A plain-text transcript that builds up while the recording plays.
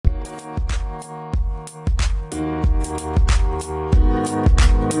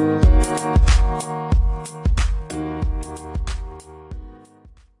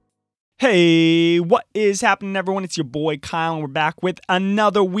Hey, what is happening, everyone? It's your boy Kyle, and we're back with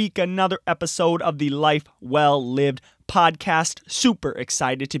another week, another episode of the Life Well Lived podcast. Super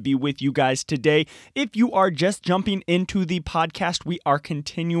excited to be with you guys today. If you are just jumping into the podcast, we are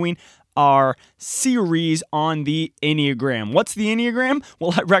continuing our series on the Enneagram. What's the Enneagram?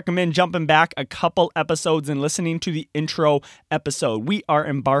 Well, I recommend jumping back a couple episodes and listening to the intro episode. We are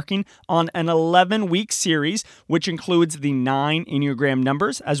embarking on an 11-week series, which includes the 9 Enneagram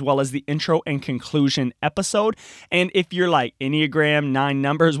numbers, as well as the intro and conclusion episode. And if you're like, Enneagram, 9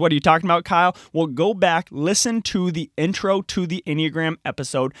 numbers, what are you talking about, Kyle? Well, go back, listen to the intro to the Enneagram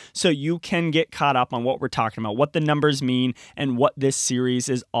episode so you can get caught up on what we're talking about, what the numbers mean, and what this series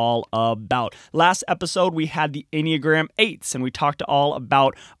is all about. Last episode, we had the Enneagram 8s, and we talked all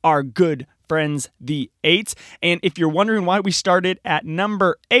about our good friends, the 8s. And if you're wondering why we started at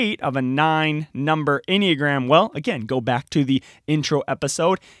number 8 of a 9-number Enneagram, well, again, go back to the intro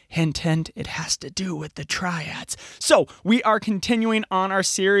episode. Hint, hint, it has to do with the triads. So we are continuing on our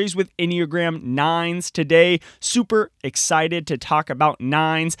series with Enneagram 9s today. Super excited to talk about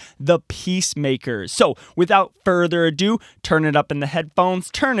 9s, the peacemakers. So without further ado, turn it up in the headphones,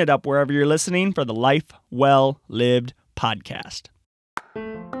 turn it up wherever you're listening for the Life Well Lived podcast.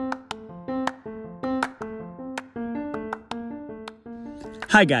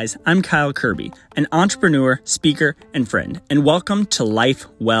 Hi guys, I'm Kyle Kirby, an entrepreneur, speaker, and friend, and welcome to Life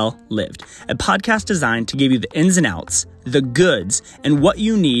Well Lived, a podcast designed to give you the ins and outs, the goods, and what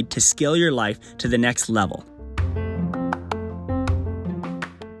you need to scale your life to the next level.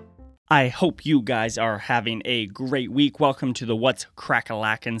 I hope you guys are having a great week. Welcome to the What's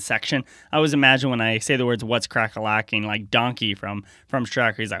Crack-a-Lackin' section. I always imagine when I say the words What's Crack-a-Lackin', like Donkey from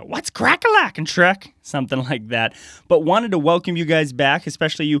Shrek. He's like, What's Crack-a-Lackin', Shrek? Something like that. But wanted to welcome you guys back,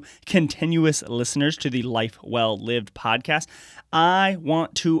 especially you continuous listeners to the Life Well Lived podcast. I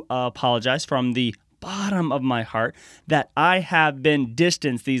want to apologize from the bottom of my heart that I have been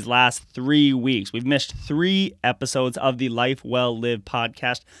distanced these last 3 weeks. We've missed 3 episodes of the Life Well Lived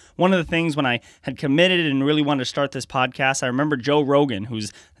podcast. One of the things when I had committed and really wanted to start this podcast, I remember Joe Rogan,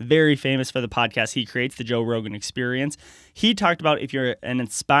 who's very famous for the podcast he creates, the Joe Rogan Experience. He talked about if you're an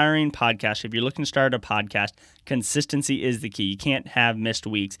inspiring podcast, if you're looking to start a podcast, consistency is the key. You can't have missed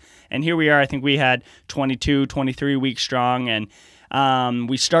weeks. And here we are. I think we had 22, 23 weeks strong, and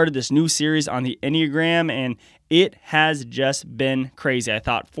we started this new series on the Enneagram, and it has just been crazy. I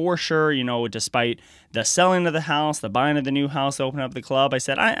thought for sure, despite the selling of the house, the buying of the new house, opening up the club, I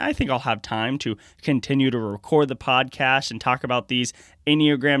said, I think I'll have time to continue to record the podcast and talk about these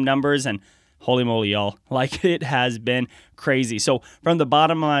Enneagram numbers, and holy moly, y'all, like it has been crazy. So from the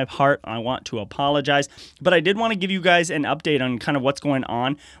bottom of my heart, I want to apologize, but I did want to give you guys an update on kind of what's going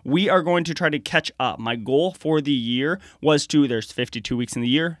on. We are going to try to catch up. My goal for the year was there's 52 weeks in the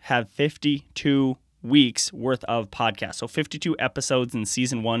year, have 52 weeks worth of podcasts. So 52 episodes in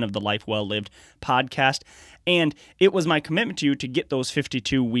season 1 of the Life Well Lived podcast. And it was my commitment to you to get those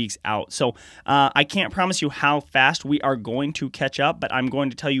 52 weeks out. So I can't promise you how fast we are going to catch up, but I'm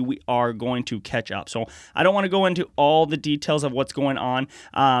going to tell you we are going to catch up. So I don't want to go into all the details of what's going on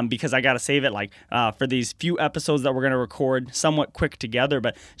because I got to save it for these few episodes that we're going to record somewhat quick together.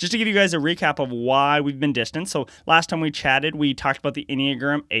 But just to give you guys a recap of why we've been distant. So last time we chatted, we talked about the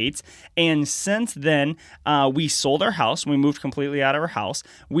Enneagram 8s. And since then, we sold our house. We moved completely out of our house.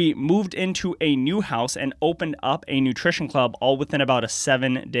 We moved into a new house and opened up a nutrition club all within about a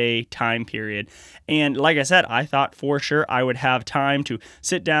 7-day time period. And like I said, I thought for sure I would have time to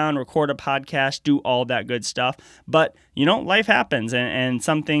sit down, record a podcast, do all that good stuff. But life happens, and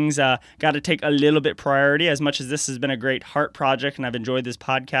some things got to take a little bit priority. As much as this has been a great heart project and I've enjoyed this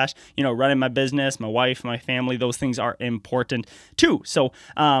podcast, running my business, my wife, my family, those things are important too. So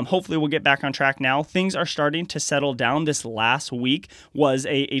hopefully we'll get back on track now. Things are starting to settle down. This last week was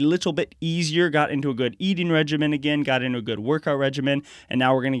a little bit easier, got into a good eating regimen again, got into a good workout regimen, and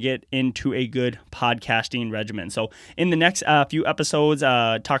now we're going to get into a good podcasting regimen. So in the next few episodes,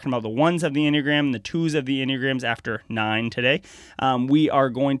 talking about the 1s of the Enneagram and the 2s of the Enneagrams after 9 today, we are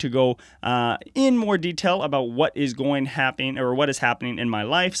going to go in more detail about what is happening in my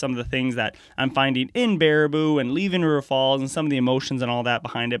life, some of the things that I'm finding in Baraboo and leaving River Falls, and some of the emotions and all that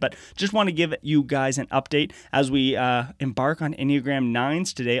behind it. But just want to give you guys an update as we embark on Enneagram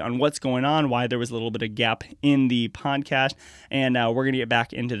 9s today on what's going on, why there was a little bit of gap in the podcast, and we're going to get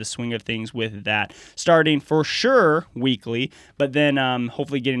back into the swing of things with that, starting for sure weekly, but then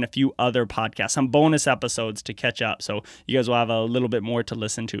hopefully getting a few other podcasts, some bonus episodes to catch up, so you guys will have a little bit more to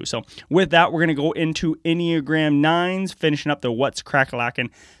listen to. So with that, we're going to go into Enneagram 9s, finishing up the What's Crack-a-Lackin'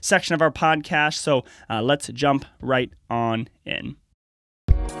 section of our podcast, so let's jump right on in.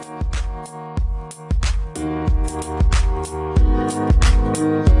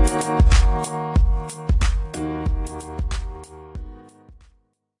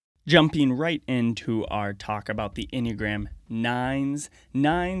 Jumping right into our talk about the Enneagram 9s.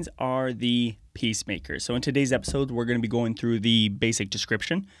 9s are the peacemakers. So in today's episode, we're going to be going through the basic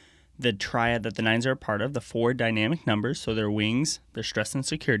description, the triad that the 9s are a part of, the 4 dynamic numbers, so their wings, their stress and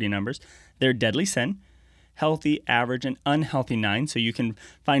security numbers, their deadly sin, healthy, average, and unhealthy 9. So you can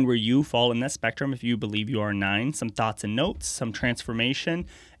find where you fall in that spectrum if you believe you are a 9. Some thoughts and notes, some transformation,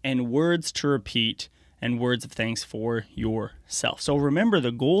 and words to repeat and words of thanks for yourself. So remember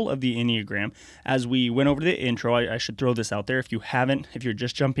the goal of the Enneagram. As we went over the intro, I should throw this out there. If you're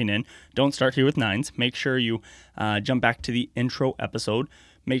just jumping in, don't start here with 9s. Make sure you jump back to the intro episode.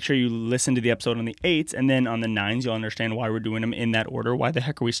 Make sure you listen to the episode on the 8s, and then on the 9s, you'll understand why we're doing them in that order. Why the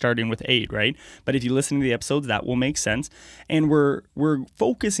heck are we starting with 8, right? But if you listen to the episodes, that will make sense. And we're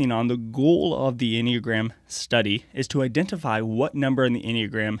focusing on the goal of the Enneagram study is to identify what number in the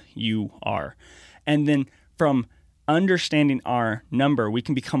Enneagram you are. And then from understanding our number, we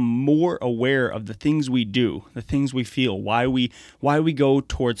can become more aware of the things we do, the things we feel, why we go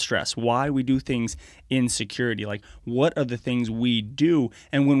towards stress, why we do things in security, like what are the things we do.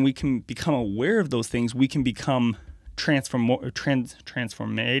 And when we can become aware of those things, we can become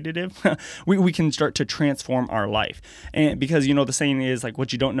transformative. we can start to transform our life. And because, the saying is like,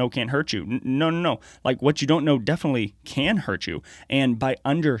 what you don't know can't hurt you. No. Like what you don't know definitely can hurt you. And by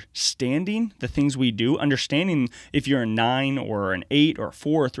understanding the things we do, understanding if you're a 9 or an 8 or a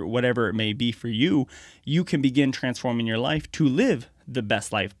 4 or whatever it may be for you, you can begin transforming your life to live the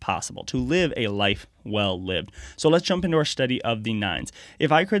best life possible, to live a life well lived. So let's jump into our study of the 9s.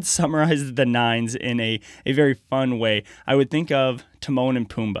 If I could summarize the 9s in a very fun way, I would think of Timon and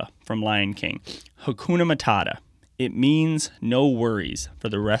Pumbaa from Lion King. Hakuna Matata. It means no worries for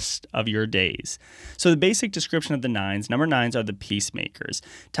the rest of your days. So the basic description of the 9s, number 9s are the peacemakers.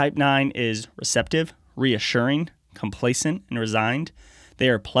 Type 9 is receptive, reassuring, complacent, and resigned. They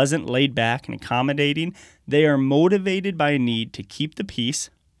are pleasant, laid back, and accommodating. They are motivated by a need to keep the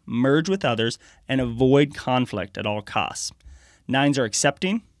peace, merge with others, and avoid conflict at all costs. 9s are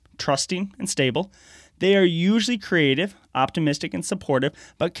accepting, trusting, and stable. They are usually creative, optimistic, and supportive,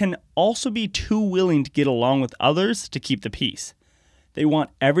 but can also be too willing to get along with others to keep the peace. They want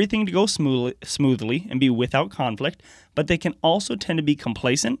everything to go smoothly and be without conflict, but they can also tend to be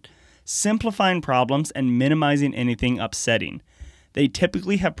complacent, simplifying problems, and minimizing anything upsetting. They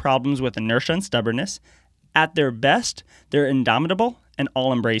typically have problems with inertia and stubbornness. At their best, they're indomitable and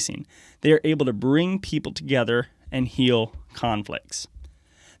all-embracing. They are able to bring people together and heal conflicts.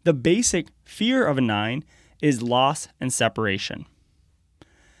 The basic fear of a 9 is loss and separation.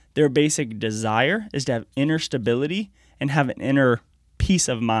 Their basic desire is to have inner stability and have an inner peace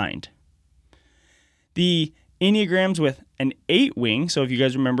of mind. The Enneagrams with an 8 wing, so if you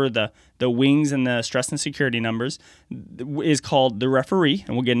guys remember the wings and the stress and security numbers, is called the referee,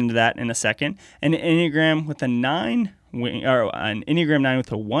 and we'll get into that in a second. And an Enneagram with a 9 wing, or an Enneagram 9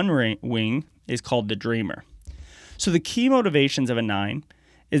 with a 1 wing, is called the dreamer. So the key motivations of a 9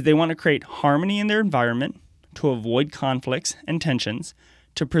 is they want to create harmony in their environment, to avoid conflicts and tensions,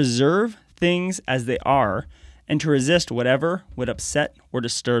 to preserve things as they are, and to resist whatever would upset or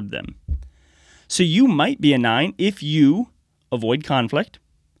disturb them. So you might be a 9 if you avoid conflict,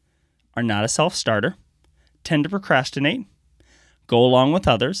 are not a self-starter, tend to procrastinate, go along with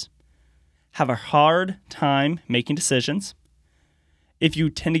others, have a hard time making decisions, if you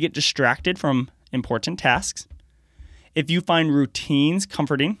tend to get distracted from important tasks, if you find routines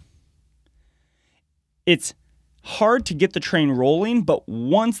comforting. It's hard to get the train rolling, but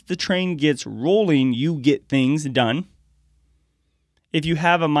once the train gets rolling, you get things done. If you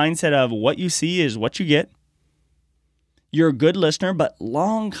have a mindset of what you see is what you get, you're a good listener, but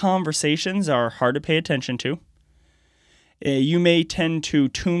long conversations are hard to pay attention to. You may tend to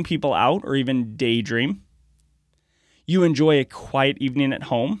tune people out or even daydream. You enjoy a quiet evening at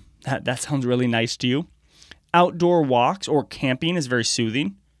home. That sounds really nice to you. Outdoor walks or camping is very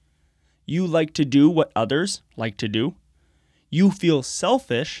soothing. You like to do what others like to do. You feel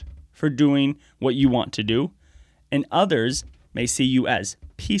selfish for doing what you want to do, and others may see you as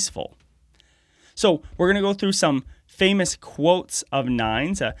peaceful. So we're going to go through some famous quotes of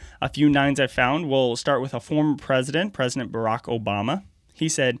 9s. A few 9s I found. We'll start with a former president, President Barack Obama. He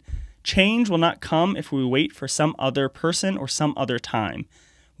said, "Change will not come if we wait for some other person or some other time.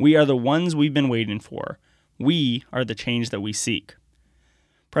 We are the ones we've been waiting for. We are the change that we seek."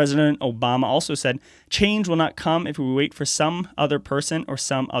 President Obama also said, "Change will not come if we wait for some other person or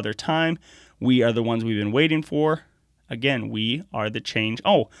some other time. We are the ones we've been waiting for. Again, we are the change."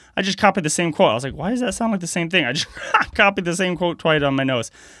 Oh, I just copied the same quote. I was like, why does that sound like the same thing? I just copied the same quote twice on my notes.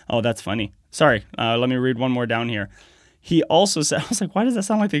 Oh, that's funny. Sorry. Let me read one more down here. He also said, I was like, why does that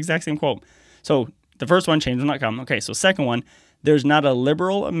sound like the exact same quote? So the first one, change will not come. Okay, so second one, there's not a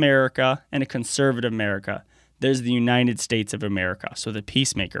liberal America and a conservative America. There's the United States of America. So the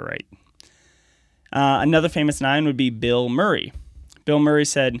peacemaker, right? Another famous 9 would be Bill Murray. Bill Murray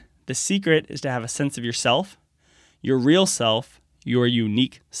said, the secret is to have a sense of yourself, your real self, your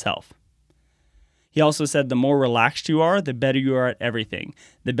unique self. He also said the more relaxed you are, the better you are at everything.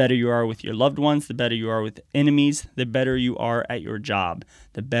 The better you are with your loved ones, the better you are with enemies, the better you are at your job,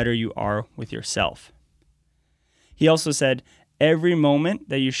 the better you are with yourself. He also said, every moment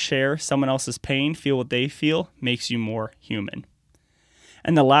that you share someone else's pain, feel what they feel, makes you more human.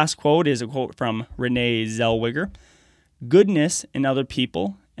 And the last quote is a quote from Renee Zellweger. Goodness in other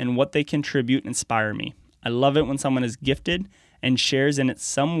people and what they contribute inspire me. I love it when someone is gifted and shares in it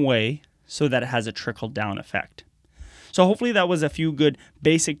some way so that it has a trickle-down effect. So hopefully that was a few good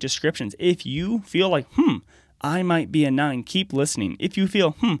basic descriptions. If you feel like, I might be a 9, keep listening. If you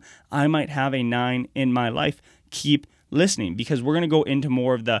feel, I might have a 9 in my life, keep listening, because we're going to go into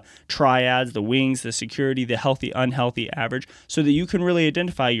more of the triads, the wings, the security, the healthy, unhealthy, average, so that you can really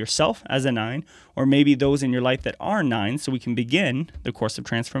identify yourself as a 9, or maybe those in your life that are 9, so we can begin the course of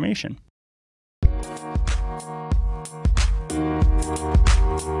transformation.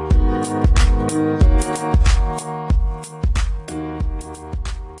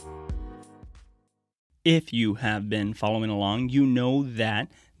 If you have been following along, you know that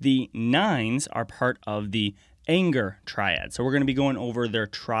the 9s are part of the anger triad. So we're going to be going over their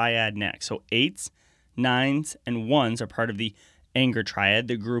triad next. So 8s, 9s, and 1s are part of the anger triad.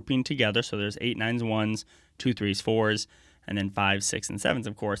 They're grouping together. So there's 8, 9s, 1s, 2, 3s, 4s, and then 5, 6, and 7s,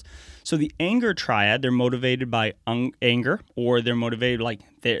 of course. So the anger triad, they're motivated by anger, or they're motivated like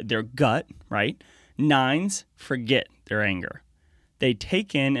their gut, right? 9s forget their anger. They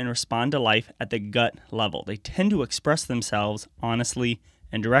take in and respond to life at the gut level. They tend to express themselves honestly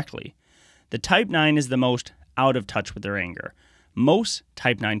and directly. The type 9 is the most out of touch with their anger. Most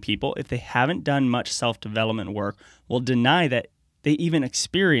type 9 people, if they haven't done much self-development work, will deny that they even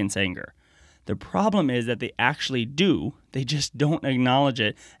experience anger. The problem is that they actually do. They just don't acknowledge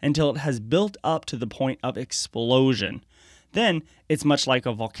it until it has built up to the point of explosion. Then it's much like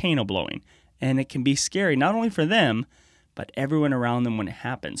a volcano blowing, and it can be scary not only for them, but everyone around them when it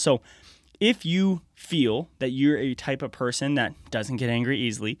happens. So if you feel that you're a type of person that doesn't get angry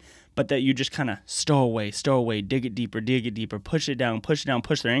easily, but that you just kind of stow away, dig it deeper, push it down, push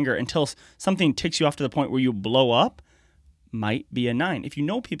their anger until something ticks you off to the point where you blow up, might be a 9. If you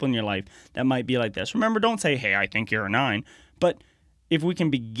know people in your life that might be like this, remember, don't say, hey, I think you're a 9. But if we can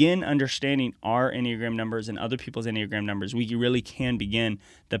begin understanding our Enneagram numbers and other people's Enneagram numbers, we really can begin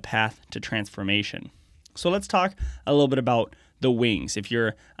the path to transformation. So let's talk a little bit about the wings. If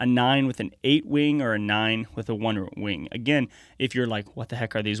you're a 9 with an 8 wing or a 9 with a 1 wing. Again, if you're like, what the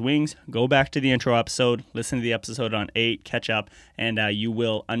heck are these wings? Go back to the intro episode, listen to the episode on 8, catch up, and you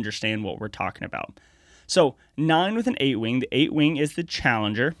will understand what we're talking about. So 9 with an 8 wing, the 8 wing is the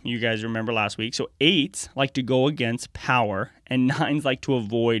challenger. You guys remember last week. So 8s like to go against power, and 9s like to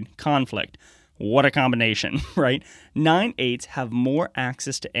avoid conflict. What a combination, right? 9/8s have more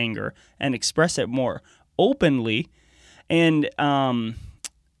access to anger and express it more openly, and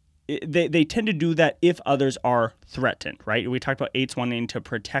they tend to do that if others are threatened, right? We talked about 8s wanting to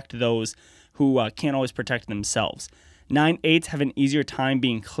protect those who can't always protect themselves. 9/8s have an easier time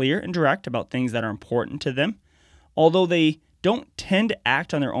being clear and direct about things that are important to them. Although they don't tend to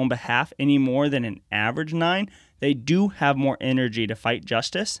act on their own behalf any more than an average 9, they do have more energy to fight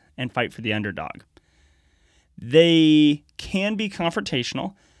justice and fight for the underdog. They can be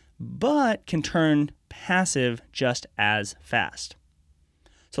confrontational, but can turn passive just as fast.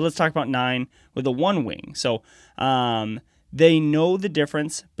 So let's talk about 9 with a 1 wing. So they know the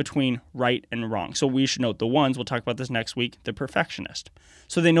difference between right and wrong. So we should note the 1s, we'll talk about this next week, the perfectionist.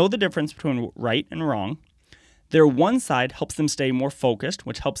 So they know the difference between right and wrong. Their one side helps them stay more focused,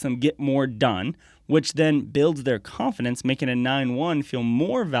 which helps them get more done, which then builds their confidence, making a 9/1 feel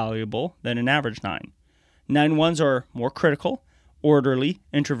more valuable than an average 9. 9/1s are more critical, orderly,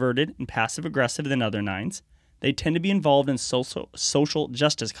 introverted, and passive-aggressive than other 9s. They tend to be involved in social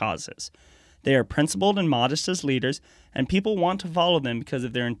justice causes. They are principled and modest as leaders, and people want to follow them because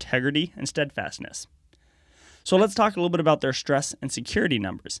of their integrity and steadfastness. So let's talk a little bit about their stress and security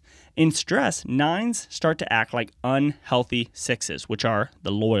numbers. In stress, 9s start to act like unhealthy 6s, which are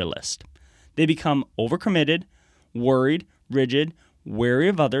the loyalist. They become overcommitted, worried, rigid, wary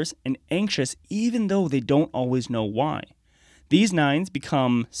of others, and anxious even though they don't always know why. These 9s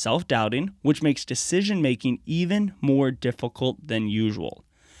become self-doubting, which makes decision-making even more difficult than usual.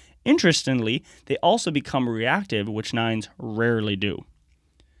 Interestingly, they also become reactive, which nines rarely do.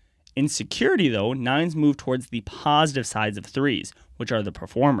 In security, though, nines move towards the positive sides of threes, which are the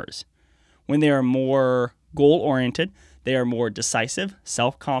performers. When they are more goal-oriented, they are more decisive,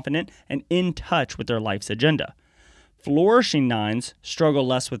 self-confident, and in touch with their life's agenda. Flourishing nines struggle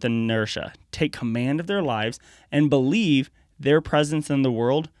less with inertia, take command of their lives, and believe their presence in the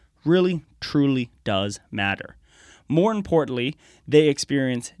world really, truly does matter. More importantly, they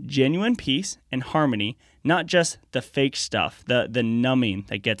experience genuine peace and harmony, not just the fake stuff, the numbing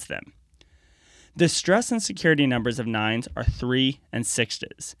that gets them. The stress and security numbers of nines are 3 and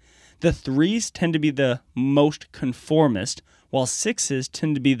 6s. The 3s tend to be the most conformist, while 6s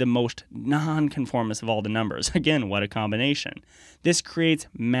tend to be the most non-conformist of all the numbers. Again, what a combination. This creates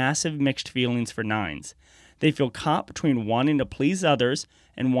massive mixed feelings for nines. They feel caught between wanting to please others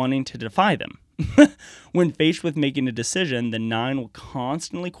and wanting to defy them. When faced with making a decision, the 9 will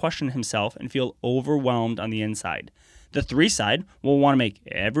constantly question himself and feel overwhelmed on the inside. The 3 side will want to make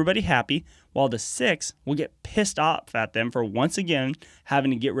everybody happy, while the 6 will get pissed off at them for once again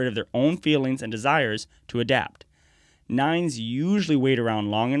having to get rid of their own feelings and desires to adapt. 9s usually wait around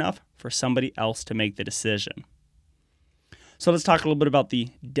long enough for somebody else to make the decision. So let's talk a little bit about the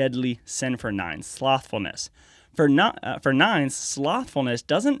deadly sin for 9s, slothfulness. For 9s, slothfulness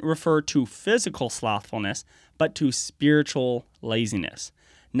doesn't refer to physical slothfulness, but to spiritual laziness.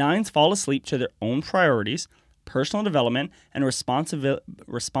 9s fall asleep to their own priorities, personal development, and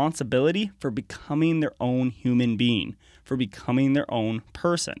responsibility for becoming their own human being, for becoming their own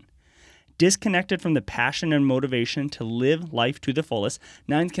person. Disconnected from the passion and motivation to live life to the fullest,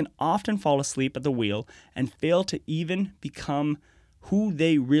 9s can often fall asleep at the wheel and fail to even become who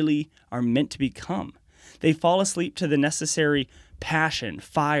they really are meant to become. They fall asleep to the necessary passion,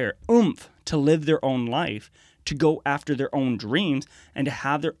 fire, oomph to live their own life, to go after their own dreams, and to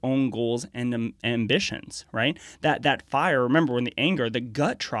have their own goals and ambitions, right? That fire, remember when the anger, the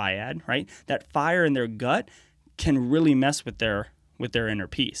gut triad, right? That fire in their gut can really mess with their inner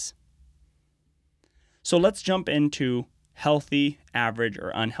peace. So let's jump into healthy, average,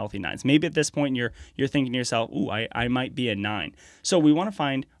 or unhealthy 9s. Maybe at this point you're thinking to yourself, ooh, I might be a 9. So we want to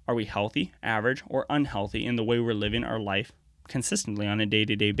find, are we healthy, average, or unhealthy in the way we're living our life consistently on a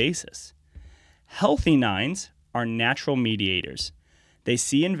day-to-day basis? Healthy 9s are natural mediators. They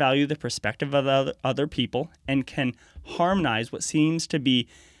see and value the perspective of other people and can harmonize what seems to be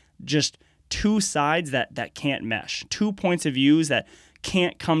just two sides that can't mesh, 2 points of views that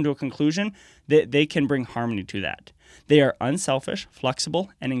can't come to a conclusion. They can bring harmony to that. They are unselfish,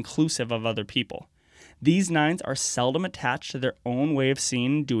 flexible, and inclusive of other people. These 9s are seldom attached to their own way of seeing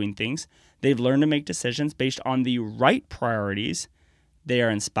and doing things. They've learned to make decisions based on the right priorities. They are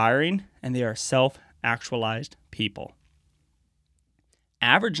inspiring, and they are self-actualized people.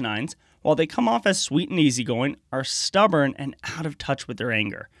 Average 9s, while they come off as sweet and easygoing, are stubborn and out of touch with their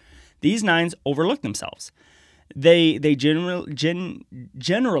anger. These 9s overlook themselves. They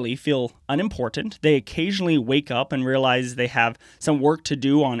generally feel unimportant. They occasionally wake up and realize they have some work to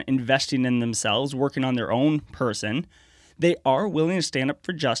do on investing in themselves, working on their own person. They are willing to stand up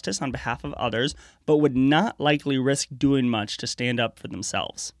for justice on behalf of others, but would not likely risk doing much to stand up for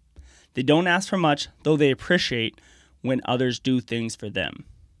themselves. They don't ask for much, though they appreciate when others do things for them.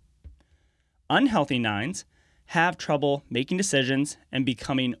 Unhealthy 9s have trouble making decisions and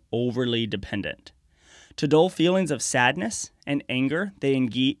becoming overly dependent. To dull feelings of sadness and anger, they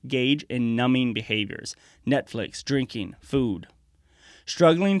engage in numbing behaviors, Netflix, drinking, food.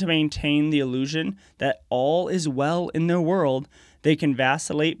 Struggling to maintain the illusion that all is well in their world, they can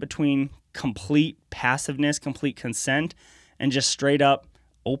vacillate between complete passiveness, complete consent, and just straight up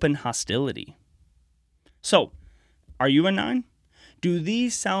open hostility. So, are you a 9? Do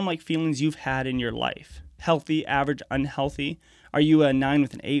these sound like feelings you've had in your life? Healthy, average, unhealthy? Are you a 9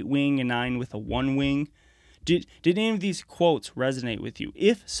 with an 8 wing, a 9 with a 1 wing? Did any of these quotes resonate with you?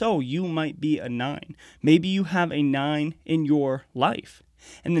 If so, you might be a 9. Maybe you have a 9 in your life.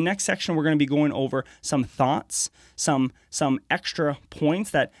 In the next section, we're going to be going over some thoughts, some extra points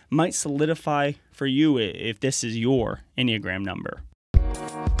that might solidify for you if this is your Enneagram number.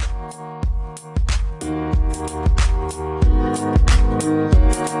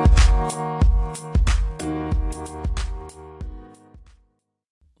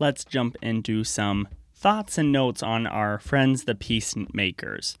 Let's jump into some thoughts and notes on our friends, the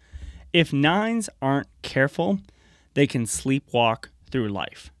peacemakers. If 9s aren't careful, they can sleepwalk through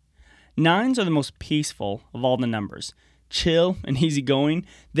life. 9s are the most peaceful of all the numbers. Chill and easygoing,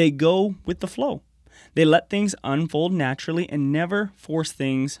 they go with the flow. They let things unfold naturally and never force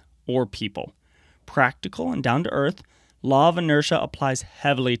things or people. Practical and down to earth, Law of inertia applies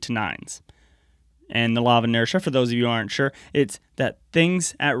heavily to nines. And the law of inertia, for those of you who aren't sure, it's that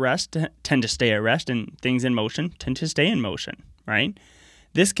things at rest tend to stay at rest and things in motion tend to stay in motion, right?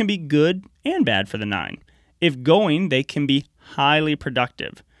 This can be good and bad for the nine. If going, they can be highly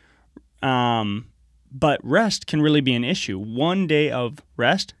productive. But rest can really be an issue. 1 day of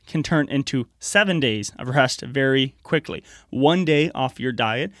rest can turn into 7 days of rest very quickly. 1 day off your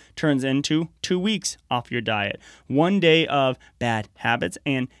diet turns into 2 weeks off your diet. 1 day of bad habits,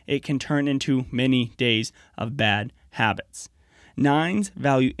 and it can turn into many days of bad habits. Nines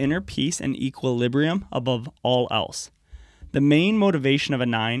value inner peace and equilibrium above all else. The main motivation of a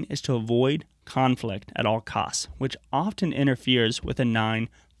nine is to avoid conflict at all costs, which often interferes with a nine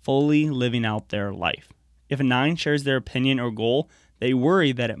fully living out their life. If a nine shares their opinion or goal, they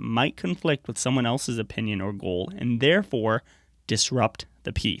worry that it might conflict with someone else's opinion or goal and therefore disrupt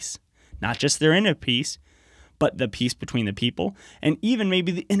the peace. Not just their inner peace, but the peace between the people and even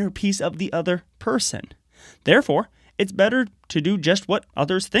maybe the inner peace of the other person. Therefore, it's better to do just what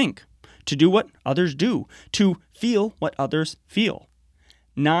others think, to do what others do, to feel what others feel.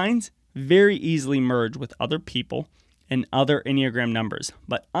 Nines very easily merge with other people and other Enneagram numbers.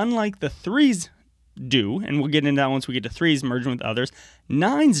 But unlike the threes do, and we'll get into that once we get to threes merging with others,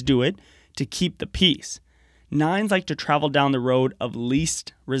 nines do it to keep the peace. Nines like to travel down the road of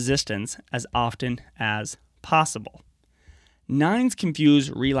least resistance as often as possible. Nines confuse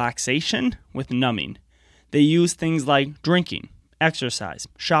relaxation with numbing. They use things like drinking, exercise,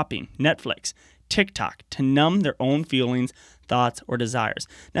 shopping, Netflix, TikTok to numb their own feelings, thoughts, or desires.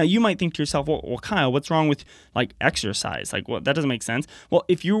 Now, you might think to yourself, well, Kyle, what's wrong with exercise? That doesn't make sense. Well,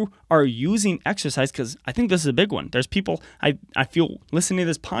 if you are using exercise, because I think this is a big one. There's people, I feel, listening to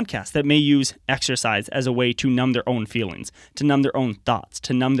this podcast that may use exercise as a way to numb their own feelings, to numb their own thoughts,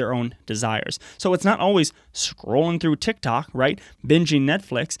 to numb their own desires. So it's not always scrolling through TikTok, right? Binging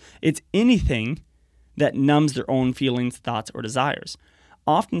Netflix. It's anything that numbs their own feelings, thoughts, or desires.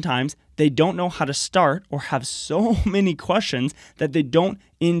 Oftentimes, they don't know how to start or have so many questions that they don't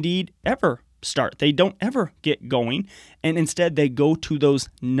indeed ever start. They don't ever get going, and instead they go to those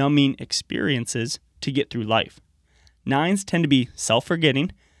numbing experiences to get through life. Nines tend to be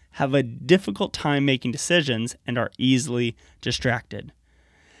self-forgetting, have a difficult time making decisions, and are easily distracted.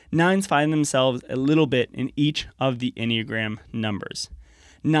 Nines find themselves a little bit in each of the Enneagram numbers.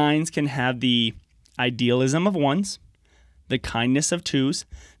 Nines can have the idealism of ones, the kindness of twos,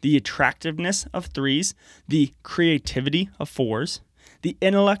 the attractiveness of threes, the creativity of fours, the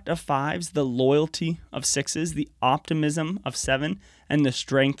intellect of fives, the loyalty of sixes, the optimism of seven, and the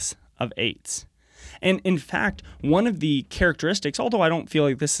strengths of eights. And in fact, one of the characteristics, although I don't feel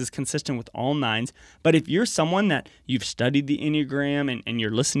like this is consistent with all nines, but if you're someone that you've studied the Enneagram and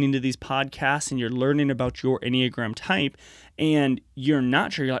you're listening to these podcasts and you're learning about your Enneagram type and you're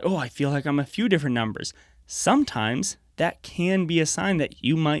not sure, you're like, oh, I feel like I'm a few different numbers. Sometimes that can be a sign that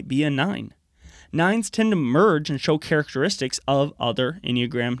you might be a nine. Nines tend to merge and show characteristics of other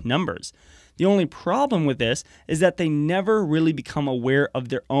Enneagram numbers. The only problem with this is that they never really become aware of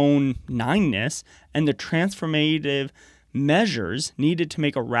their own nineness and the transformative measures needed to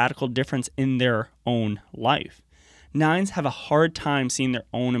make a radical difference in their own life. Nines have a hard time seeing their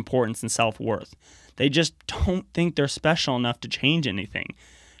own importance and self-worth. They just don't think they're special enough to change anything.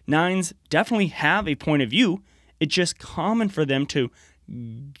 Nines definitely have a point of view. It's just common for them to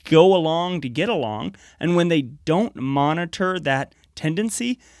go along to get along, and when they don't monitor that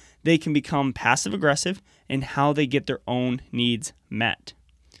tendency, they can become passive-aggressive in how they get their own needs met.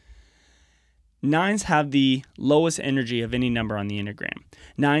 Nines have the lowest energy of any number on the Enneagram.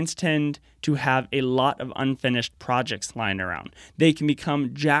 Nines tend to have a lot of unfinished projects lying around. They can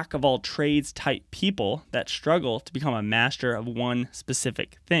become jack-of-all-trades type people that struggle to become a master of one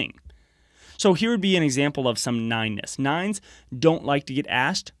specific thing. So here would be an example of some nineness. Nines don't like to get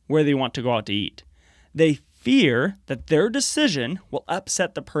asked where they want to go out to eat. They fear that their decision will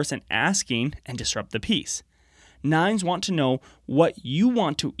upset the person asking and disrupt the peace. Nines want to know what you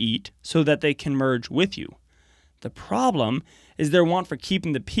want to eat so that they can merge with you. The problem is their want for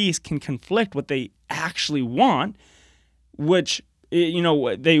keeping the peace can conflict what they actually want, which, they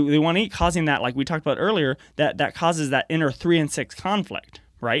want to eat, causing that, like we talked about earlier, that causes that inner 3 and 6 conflict,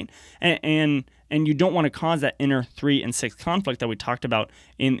 right? And you don't want to cause that inner 3 and 6 conflict that we talked about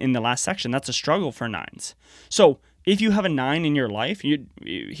in the last section. That's a struggle for nines. So if you have a 9 in your life,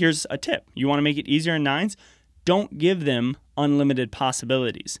 here's a tip. You want to make it easier in nines? Don't give them unlimited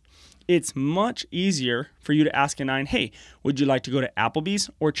possibilities. It's much easier for you to ask a 9, hey, would you like to go to Applebee's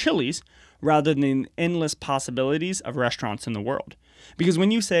or Chili's, rather than endless possibilities of restaurants in the world. Because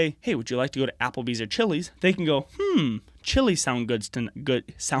when you say, hey, would you like to go to Applebee's or Chili's, they can go, chili sounds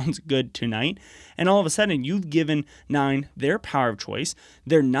good tonight, and all of a sudden you've given 9 their power of choice.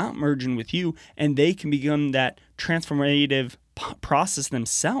 They're not merging with you, and they can become that transformative process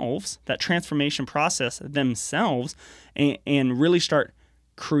themselves, that transformation process themselves, and really start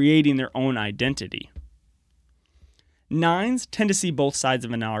creating their own identity. 9s tend to see both sides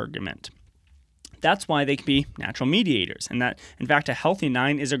of an argument. That's why they can be natural mediators, and that, in fact, a healthy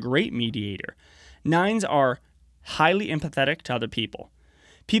 9 is a great mediator. 9s are highly empathetic to other people.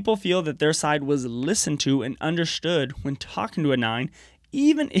 People feel that their side was listened to and understood when talking to a 9,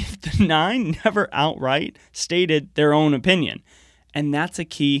 even if the 9 never outright stated their own opinion. And that's a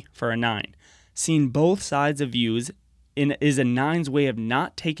key for a 9. Seeing both sides of views is a 9's way of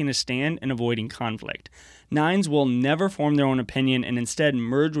not taking a stand and avoiding conflict. 9s will never form their own opinion and instead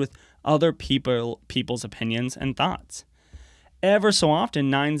merge with other people's opinions and thoughts. Ever so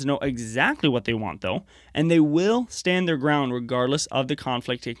often, 9s know exactly what they want, though, and they will stand their ground regardless of the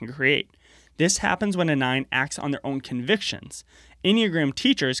conflict it can create. This happens when a 9 acts on their own convictions. Enneagram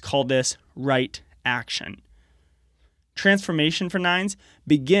teachers call this right action. Transformation for 9s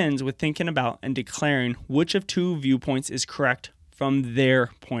begins with thinking about and declaring which of 2 viewpoints is correct from their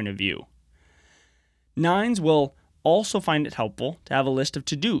point of view. 9s will also find it helpful to have a list of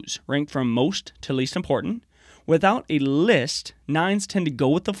to-dos, ranked from most to least important. Without a list, 9s tend to go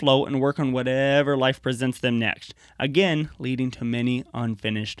with the flow and work on whatever life presents them next, again, leading to many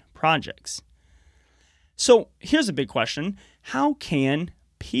unfinished projects. So here's a big question. How can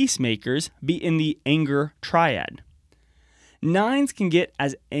peacemakers be in the anger triad? 9s can get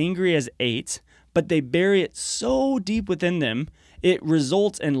as angry as 8s, but they bury it so deep within them, it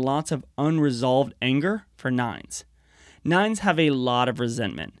results in lots of unresolved anger for 9s. 9s have a lot of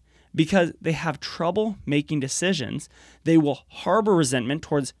resentment. Because they have trouble making decisions, they will harbor resentment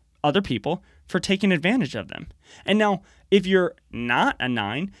towards other people for taking advantage of them. And now, if you're not a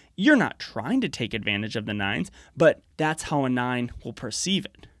 9, you're not trying to take advantage of the 9s, but that's how a 9 will perceive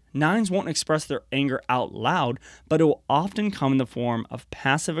it. 9s won't express their anger out loud, but it will often come in the form of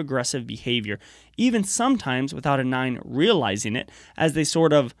passive-aggressive behavior, even sometimes without a 9 realizing it, as they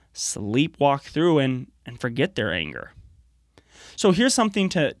sort of sleepwalk through and forget their anger. So here's something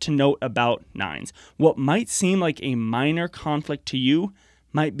to note about 9s. What might seem like a minor conflict to you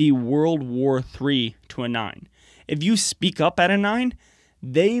might be World War III to a 9. If you speak up at a 9,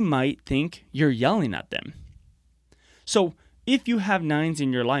 they might think you're yelling at them. So if you have 9s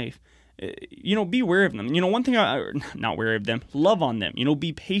in your life, be wary of them. One thing, not wary of them, love on them.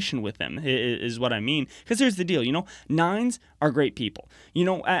 Be patient with them is what I mean. Because here's the deal, 9s are great people.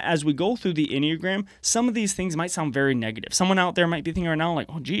 As we go through the Enneagram, some of these things might sound very negative. Someone out there might be thinking right now like,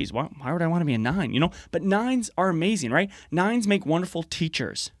 oh geez, why would I want to be a 9? But 9s are amazing, right? 9s make wonderful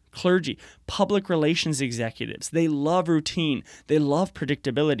teachers, clergy, public relations executives. They love routine. They love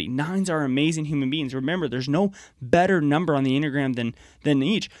predictability. 9s are amazing human beings. Remember, there's no better number on the Enneagram than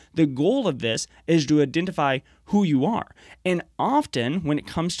each. The goal of this is to identify who you are. And often when it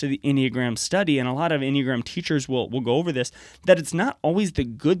comes to the Enneagram study, and a lot of Enneagram teachers will go over this, that it's not always the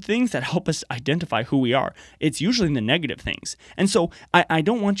good things that help us identify who we are. It's usually the negative things. And so I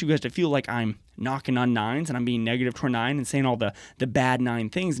don't want you guys to feel like I'm knocking on 9s and I'm being negative toward 9 and saying all the bad 9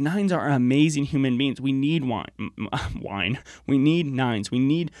 things. 9s are amazing human beings. We need wine. We need 9s. We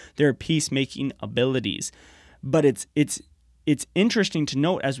need their peacemaking abilities. But it's interesting to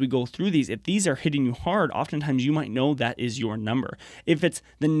note as we go through these, if these are hitting you hard, oftentimes you might know that is your number. If it's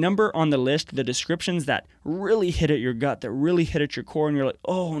the number on the list, the descriptions that really hit at your gut, that really hit at your core, and you're like,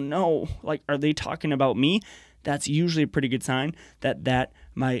 oh no, like, are they talking about me? That's usually a pretty good sign that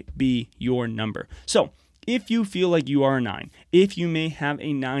might be your number. So if you feel like you are a 9, if you may have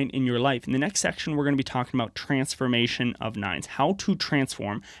a 9 in your life, in the next section, we're going to be talking about transformation of 9s, how to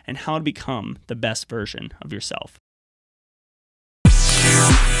transform and how to become the best version of yourself.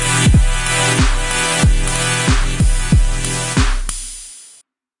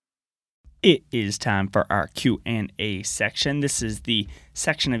 It is time for our Q&A section. This is the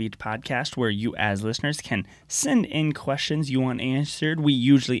section of each podcast where you as listeners can send in questions you want answered. We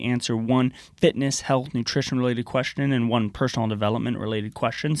usually answer one fitness, health, nutrition related question and one personal development related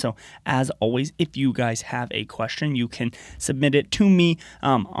question. So as always, if you guys have a question, you can submit it to me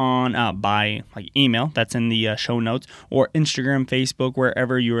by email. That's in the show notes, or Instagram, Facebook,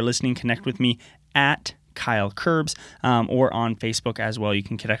 wherever you are listening. Connect with me at Kyle Curbs, or on Facebook as well. You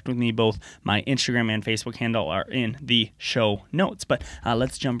can connect with me. Both my Instagram and Facebook handle are in the show notes. But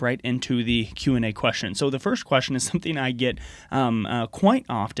let's jump right into the Q&A question. So the first question is something I get quite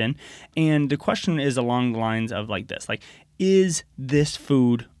often, and the question is along the lines of like this: is this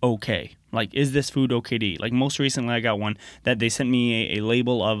food okay? Like, is this food okay to eat? Like, most recently I got one that they sent me a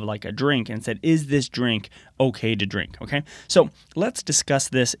label of like a drink and said, is this drink okay to drink? Okay. So let's discuss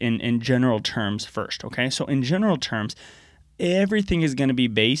this in general terms first. Okay. So in general terms, everything is going to be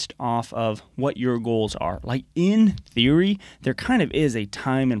based off of what your goals are. Like, in theory, there kind of is a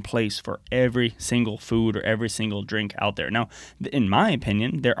time and place for every single food or every single drink out there. Now, in my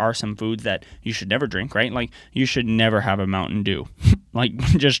opinion, there are some foods that you should never drink, right? Like, you should never have a Mountain Dew. Like,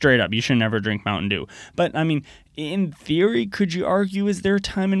 just straight up, you should never drink Mountain Dew. But I mean, in theory, could you argue, is there a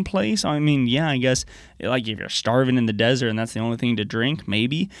time and place? I mean, yeah, I guess, like, if you're starving in the desert and that's the only thing to drink,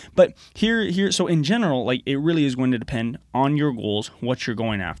 maybe. But so in general, like, it really is going to depend on your goals, what you're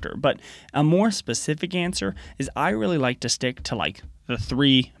going after. But a more specific answer is I really like to stick to, like, the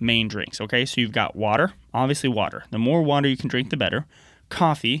 3 main drinks, okay? So you've got water, obviously water. The more water you can drink, the better.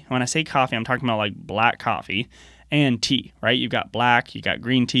 Coffee. When I say coffee, I'm talking about, like, black coffee. And tea, right? You've got black, you got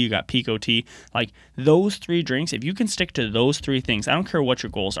green tea, you got pico tea. Like, those 3 drinks, if you can stick to those 3 things, I don't care what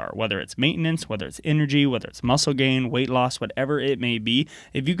your goals are, whether it's maintenance, whether it's energy, whether it's muscle gain, weight loss, whatever it may be,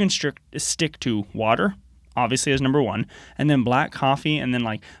 if you can stick to water, obviously as number 1, and then black coffee, and then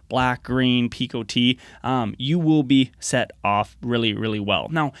like black, green, pico tea, you will be set off really, really well.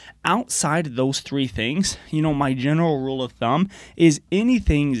 Now, outside of those 3 things, my general rule of thumb is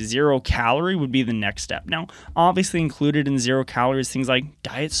anything 0 calorie would be the next step. Now, obviously included in 0 calories, things like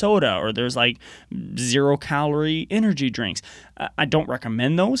diet soda, or there's like 0 calorie energy drinks. I don't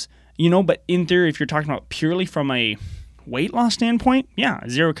recommend those, but in theory, if you're talking about purely from a weight loss standpoint, yeah,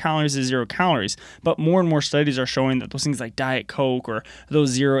 0 calories is 0 calories. But more and more studies are showing that those things like Diet Coke or those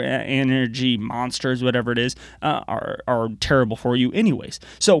zero energy monsters, whatever it is, are terrible for you anyways.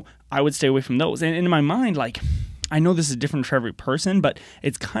 So I would stay away from those. And in my mind, like, I know this is different for every person, but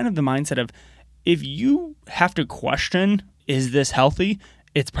it's kind of the mindset of, if you have to question, is this healthy?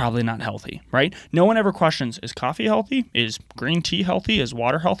 It's probably not healthy, right? No one ever questions, is coffee healthy? Is green tea healthy? Is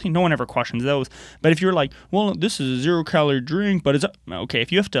water healthy? No one ever questions those. But if you're like, well, this is a 0 calorie drink, but it's okay.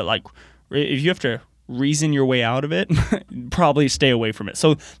 If you have to reason your way out of it, probably stay away from it.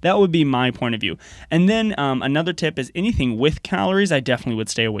 So that would be my point of view. And then another tip is anything with calories, I definitely would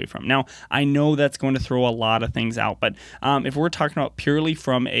stay away from. Now, I know that's going to throw a lot of things out, but if we're talking about purely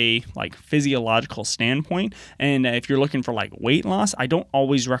from a like physiological standpoint, and if you're looking for like weight loss, I don't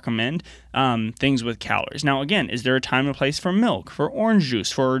always recommend things with calories. Now, again, is there a time and place for milk, for orange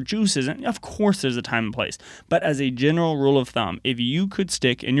juice, for juices? And of course there's a time and place. But as a general rule of thumb, if you could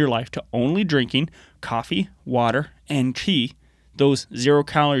stick in your life to only drinking coffee, water, and tea, those 0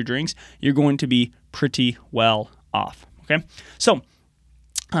 calorie drinks, you're going to be pretty well off. Okay. So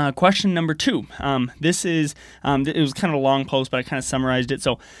question number 2. This is, it was kind of a long post, but I kind of summarized it.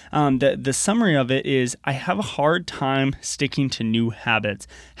 So the summary of it is, I have a hard time sticking to new habits.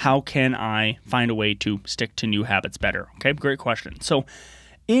 How can I find a way to stick to new habits better? Okay. Great question. So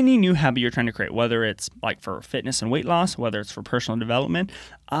any new habit you're trying to create, whether it's like for fitness and weight loss, whether it's for personal development,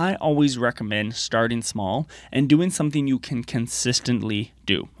 I always recommend starting small and doing something you can consistently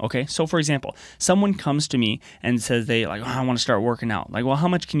do. Okay. So for example, someone comes to me and says they like, I want to start working out. Like, well, how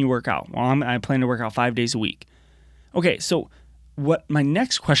much can you work out? Well, I plan to work out 5 days a week. Okay. So what my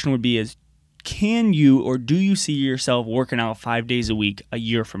next question would be is, can you, or do you see yourself working out 5 days a week a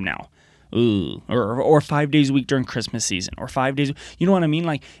year from now? Ooh, or 5 days a week during Christmas season, or 5 days, you know what I mean?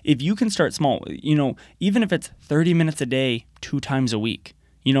 Like, if you can start small, even if it's 30 minutes a day, 2 times a week,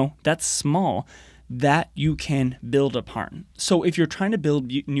 that's small, that you can build upon. So if you're trying to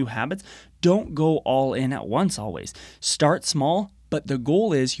build new habits, don't go all in at once always. Start small, but the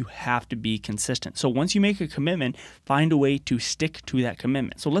goal is you have to be consistent. So once you make a commitment, find a way to stick to that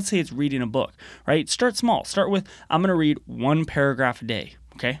commitment. So let's say it's reading a book, right? Start small. Start with, I'm going to read 1 paragraph a day,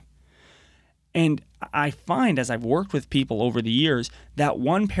 okay? And I find, as I've worked with people over the years, that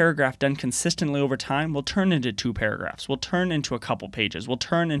 1 paragraph done consistently over time will turn into 2 paragraphs, will turn into a couple pages, will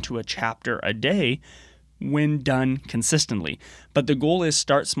turn into a chapter a day when done consistently. But the goal is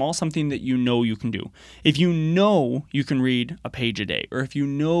start small, something that you know you can do. If you know you can read a page a day, or if you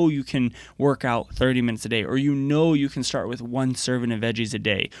know you can work out 30 minutes a day, or you know you can start with 1 serving of veggies a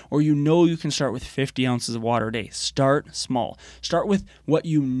day, or you know you can start with 50 ounces of water a day, start small. Start with what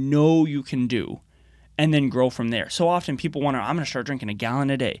you know you can do, and then grow from there. So often people want to, I'm going to start drinking a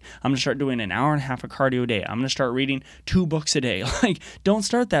gallon a day. I'm going to start doing an hour and a half of cardio a day. I'm going to start reading 2 books a day. Like, don't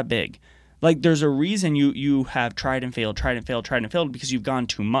start that big. Like, there's a reason you have tried and failed because you've gone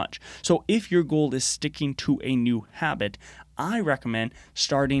too much. So if your goal is sticking to a new habit, I recommend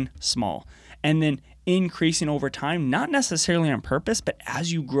starting small and then increasing over time, not necessarily on purpose, but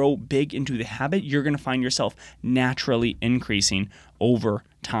as you grow big into the habit, you're going to find yourself naturally increasing over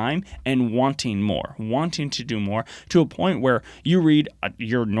time and wanting more, wanting to do more, to a point where you read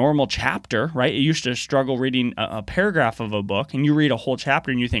your normal chapter, right? You used to struggle reading a paragraph of a book, and you read a whole chapter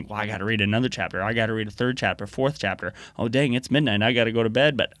and you think, well, I got to read another chapter. I got to read a third chapter, fourth chapter. Oh, dang, it's midnight. I got to go to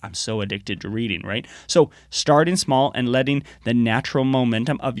bed, but I'm so addicted to reading, right? So starting small and letting the natural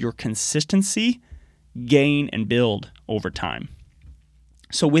momentum of your consistency gain and build over time.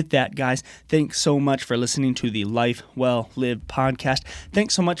 So with that, guys, thanks so much for listening to the Life Well Lived podcast.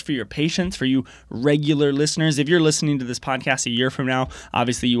 Thanks so much for your patience, for you regular listeners. If you're listening to this podcast a year from now,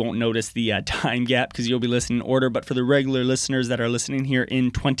 obviously you won't notice the time gap because you'll be listening in order. But for the regular listeners that are listening here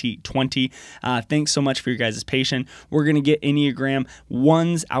in 2020, thanks so much for your guys' patience. We're going to get Enneagram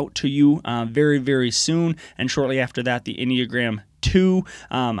 1s out to you very, very soon. And shortly after that, the Enneagram 2.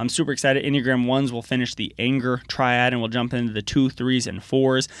 I'm super excited. Enneagram 1s will finish the anger triad and we'll jump into the 2, 3s, and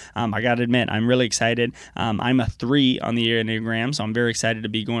 4s. I got to admit, I'm really excited. I'm a 3 on the Enneagram, so I'm very excited to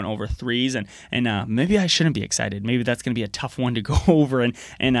be going over 3s. And maybe I shouldn't be excited. Maybe that's going to be a tough one to go over and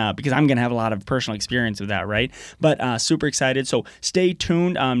because I'm going to have a lot of personal experience with that, right? But super excited. So stay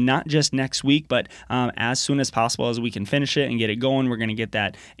tuned, not just next week, but as soon as possible as we can finish it and get it going. We're going to get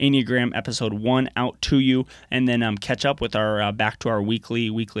that Enneagram episode 1 out to you and then catch up with our back to our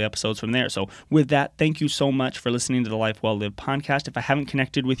weekly episodes from there. So with that, thank you so much for listening to the Life Well Lived podcast. If I haven't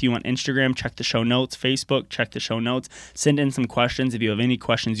connected with you on Instagram, check the show notes. Facebook, check the show notes. Send in some questions if you have any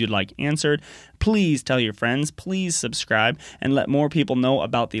questions you'd like answered. Please tell your friends, please subscribe, and let more people know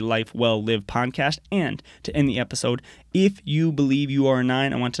about the Life Well Lived podcast. And to end the episode, if you believe you are a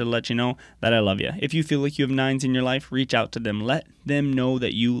 9, I want to let you know that I love you. If you feel like you have 9s in your life, reach out to them. Let them know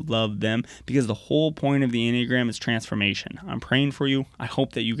that you love them, because the whole point of the Enneagram is transformation. I'm praying for you. I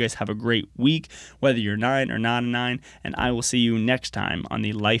hope that you guys have a great week, whether you're 9 or not a 9, and I will see you next time on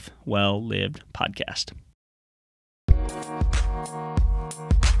the Life Well Lived podcast.